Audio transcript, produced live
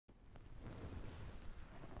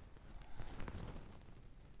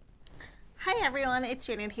everyone, it's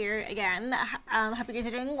Janet here again. Hope you guys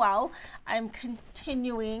are doing well. I'm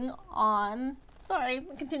continuing on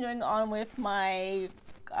with my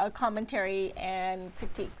commentary and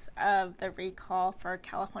critiques of the recall for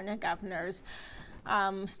California governor's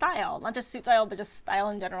style, not just suit style, but just style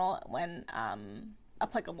in general when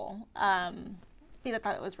applicable. Because I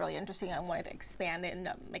thought it was really interesting. I wanted to expand it and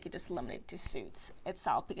make it just limited to suits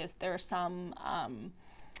itself, because there are some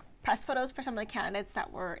press photos for some of the candidates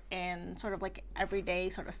that were in sort of like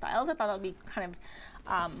everyday sort of styles. I thought it would be kind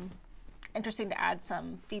of interesting to add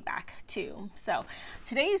some feedback to. So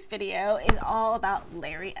today's video is all about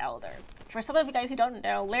Larry Elder. For some of you guys who don't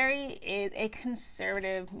know, Larry is a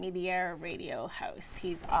conservative media radio host.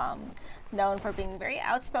 He's known for being very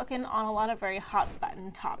outspoken on a lot of very hot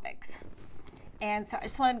button topics. And so I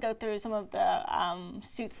just wanted to go through some of the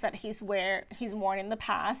suits that he's worn in the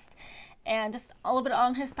past, and just a little bit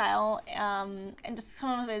on his style, and just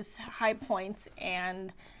some of his high points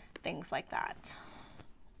and things like that.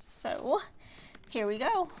 So here we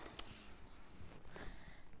go.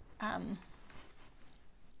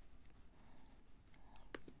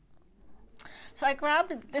 So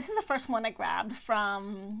this is the first one I grabbed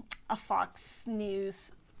from a Fox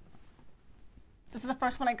News. This is the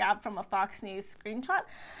first one I grabbed from a Fox News screenshot,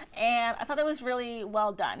 and I thought it was really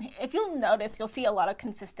well done. If you'll notice, you'll see a lot of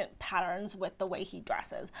consistent patterns with the way he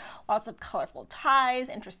dresses. Lots of colorful ties,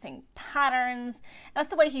 interesting patterns. That's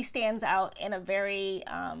the way he stands out in a very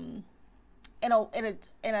in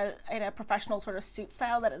a professional sort of suit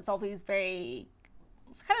style that is always very,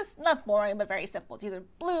 it's kind of not boring, but very simple. It's either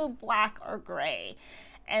blue, black, or gray.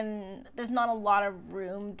 And there's not a lot of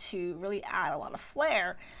room to really add a lot of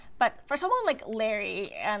flair. But for someone like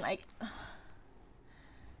Larry,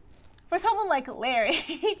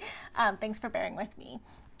 thanks for bearing with me.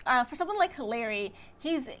 For someone like Larry,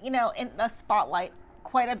 he's, in the spotlight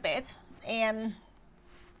quite a bit, and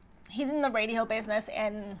he's in the radio business,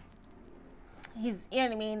 and he's,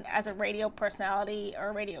 as a radio personality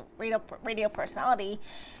or radio personality,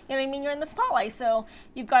 you're in the spotlight, so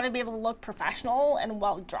you've got to be able to look professional and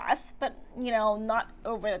well dressed, but not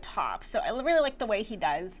over the top. So I really like the way he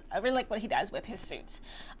does. I really like what he does with his suits.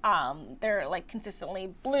 They're like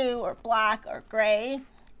consistently blue or black or gray,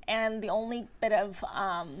 and the only bit of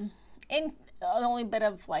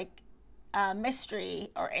mystery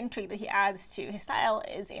or intrigue that he adds to his style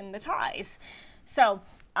is in the ties. So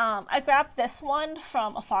I grabbed this one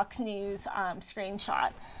from a Fox News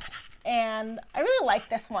screenshot, and I really like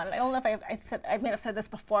this one. I don't know if I may have said this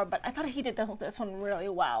before, but I thought he did this one really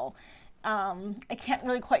well. I can't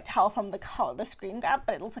really quite tell from the color of the screen grab,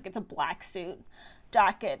 but it looks like it's a black suit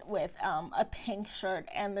jacket with a pink shirt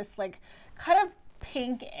and this like kind of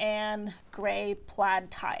pink and gray plaid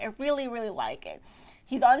tie. I really, really like it.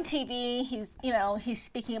 He's on TV. He's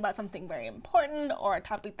speaking about something very important or a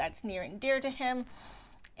topic that's near and dear to him.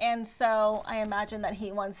 And so I imagine that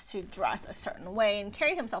he wants to dress a certain way and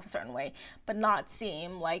carry himself a certain way, but not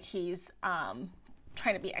seem like he's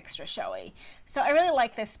trying to be extra showy. So I really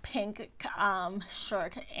like this pink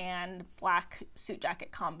shirt and black suit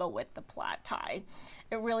jacket combo with the plaid tie.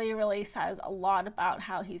 It really, really says a lot about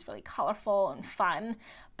how he's really colorful and fun,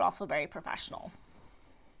 but also very professional.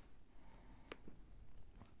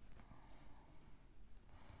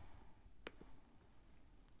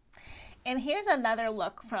 And here's another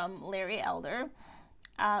look from Larry Elder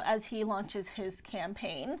as he launches his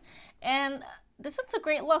campaign. And this is a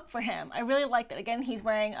great look for him. I really like it. Again, he's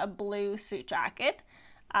wearing a blue suit jacket.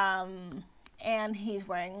 And he's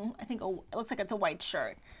wearing, it looks like it's a white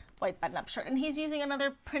shirt, white button-up shirt. And he's using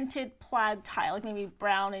another printed plaid tie, like maybe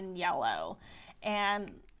brown and yellow.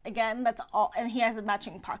 And again, that's all. And he has a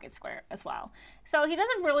matching pocket square as well. So he does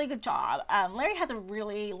a really good job. Larry has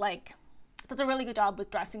does a really good job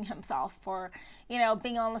with dressing himself for,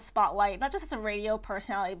 being on the spotlight, not just as a radio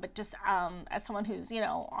personality, but just as someone who's,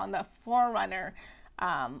 on the forefront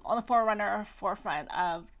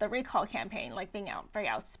of the recall campaign, like being very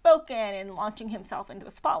outspoken and launching himself into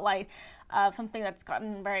the spotlight of something that's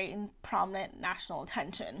gotten very prominent national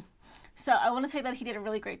attention. So I want to say that he did a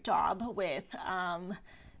really great job with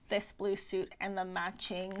this blue suit and the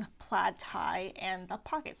matching plaid tie and the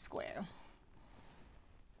pocket square.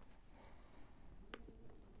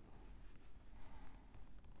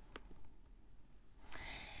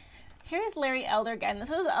 Here's Larry Elder again. This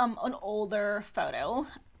is an older photo.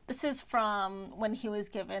 This is from when he was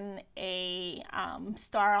given a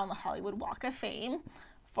star on the Hollywood Walk of Fame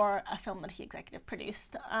for a film that he executive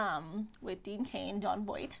produced with Dean Cain, John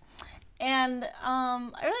Voight. And I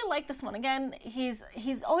really like this one. Again, he's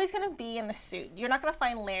always going to be in a suit. You're not going to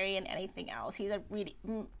find Larry in anything else. He's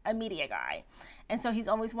a media guy. And so he's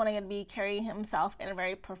always wanting to be carrying himself in a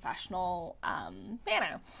very professional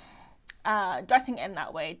manner. Dressing in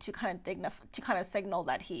that way to kind of signal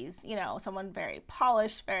that he's, you know, someone very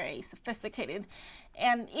polished, very sophisticated.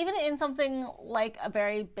 And even in something like a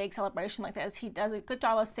very big celebration like this, he does a good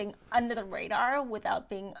job of staying under the radar without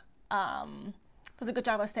being does a good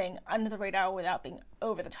job of staying under the radar without being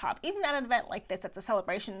over the top. Even at an event like this, that's a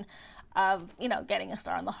celebration of, you know, getting a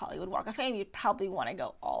star on the Hollywood Walk of Fame, you'd probably want to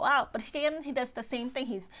go all out. But again, he does the same thing.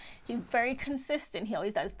 He's very consistent. He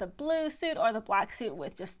always does the blue suit or the black suit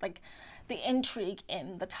with just like the intrigue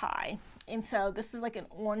in the tie. And so this is like an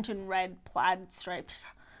orange and red plaid striped,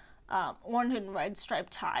 orange and red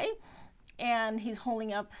striped tie. And he's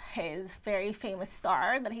holding up his very famous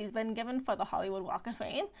star that he's been given for the Hollywood Walk of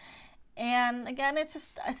Fame. And again, it's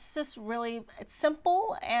just really, it's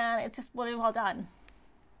simple and it's just really well done.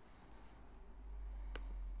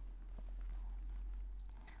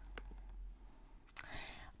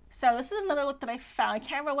 So this is another look that I found. I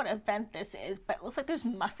can't remember what event this is, but it looks like there's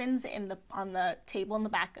muffins on the table in the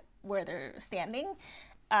back where they're standing.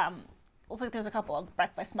 Looks like there's a couple of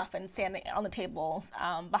breakfast muffins standing on the tables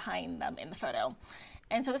behind them in the photo.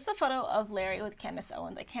 And so this is a photo of Larry with Candace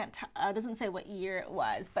Owens. I can't, doesn't say what year it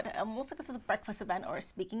was, but it looks like this is a breakfast event or a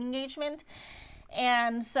speaking engagement.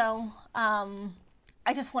 And so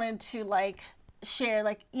I just wanted to like share,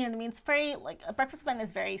 like, you know what I mean? It's very, like, a breakfast event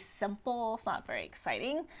is very simple. It's not very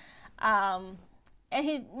exciting. And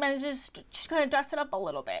he manages to kind of dress it up a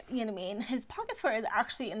little bit, you know what I mean? His pocket square is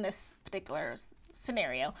actually, in this particular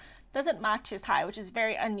scenario, doesn't match his tie, which is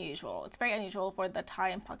very unusual. It's very unusual for the tie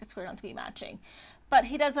and pocket square not to be matching. But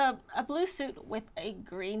he does a blue suit with a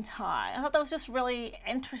green tie. I thought that was just really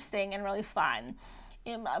interesting and really fun.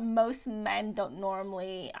 Most men don't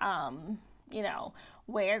normally, you know,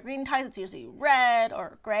 wear green ties. It's usually red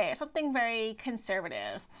or gray or something very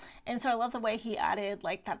conservative. And so I love the way he added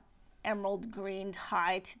like that emerald green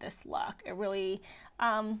tie to this look. It really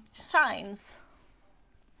shines.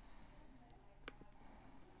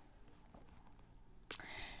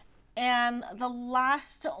 And the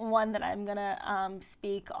last one that I'm gonna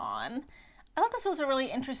speak on, I thought this was a really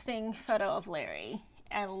interesting photo of Larry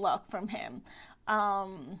and look from him.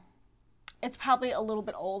 It's probably a little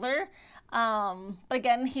bit older, but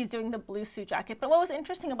again, he's doing the blue suit jacket. But what was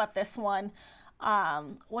interesting about this one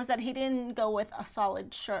was that he didn't go with a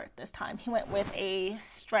solid shirt this time. He went with a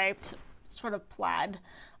striped sort of plaid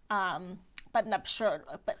button-up shirt,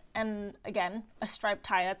 and again, a striped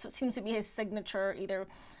tie. That's what seems to be his signature, either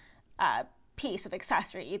piece of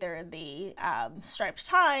accessory, either the striped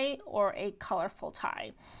tie or a colorful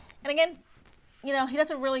tie. And again, you know, he does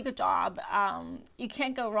a really good job. You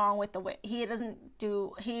can't go wrong with the way he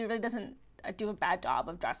really doesn't do a bad job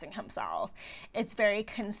of dressing himself. It's very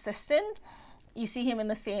consistent. You see him in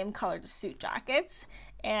the same colored suit jackets,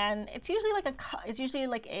 and it's usually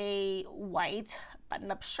like a white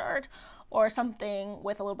button-up shirt or something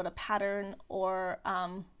with a little bit of pattern or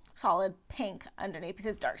solid pink underneath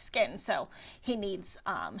his dark skin. So he needs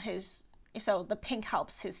so the pink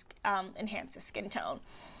helps his enhance his skin tone.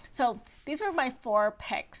 So these were my 4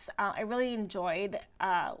 picks. I really enjoyed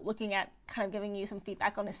looking at, kind of giving you some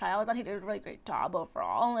feedback on his style. I thought he did a really great job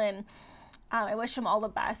overall, and I wish him all the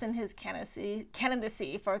best in his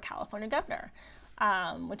candidacy for California governor,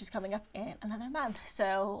 which is coming up in another month.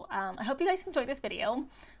 So I hope you guys enjoyed this video.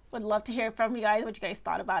 Would love to hear from you guys what you guys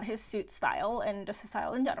thought about his suit style and just his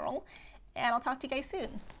style in general. And I'll talk to you guys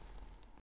soon.